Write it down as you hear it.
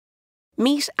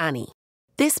Meet Annie.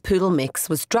 This poodle mix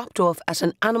was dropped off at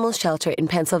an animal shelter in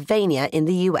Pennsylvania in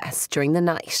the US during the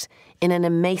night, in an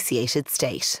emaciated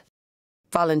state.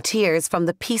 Volunteers from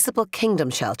the Peaceable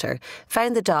Kingdom shelter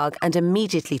found the dog and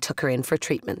immediately took her in for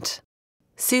treatment.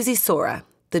 Susie Sora,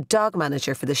 the dog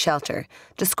manager for the shelter,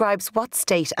 describes what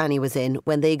state Annie was in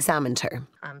when they examined her.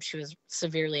 She was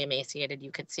severely emaciated.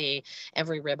 You could see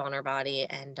every rib on her body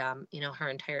and, her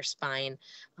entire spine.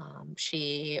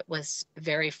 She was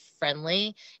very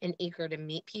friendly and eager to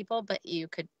meet people, but you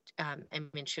could,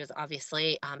 she was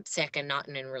obviously sick and not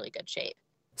in really good shape.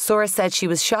 Sora said she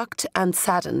was shocked and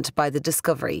saddened by the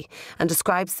discovery and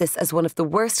describes this as one of the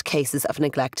worst cases of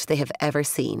neglect they have ever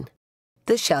seen.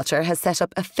 The shelter has set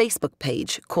up a Facebook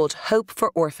page called Hope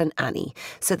for Orphan Annie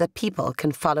so that people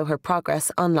can follow her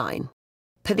progress online.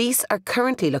 Police are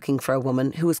currently looking for a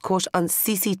woman who was caught on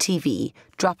CCTV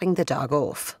dropping the dog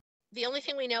off. The only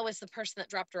thing we know is the person that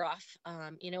dropped her off.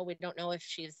 We don't know if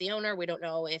she's the owner. We don't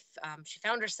know if she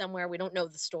found her somewhere. We don't know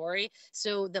the story.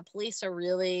 So the police are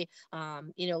really,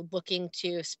 looking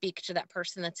to speak to that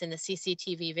person that's in the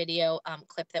CCTV video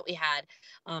clip that we had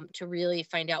to really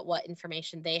find out what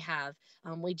information they have.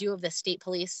 We do have the state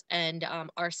police and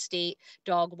our state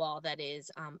dog law that is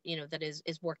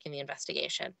working the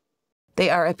investigation. They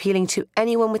are appealing to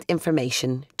anyone with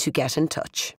information to get in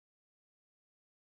touch.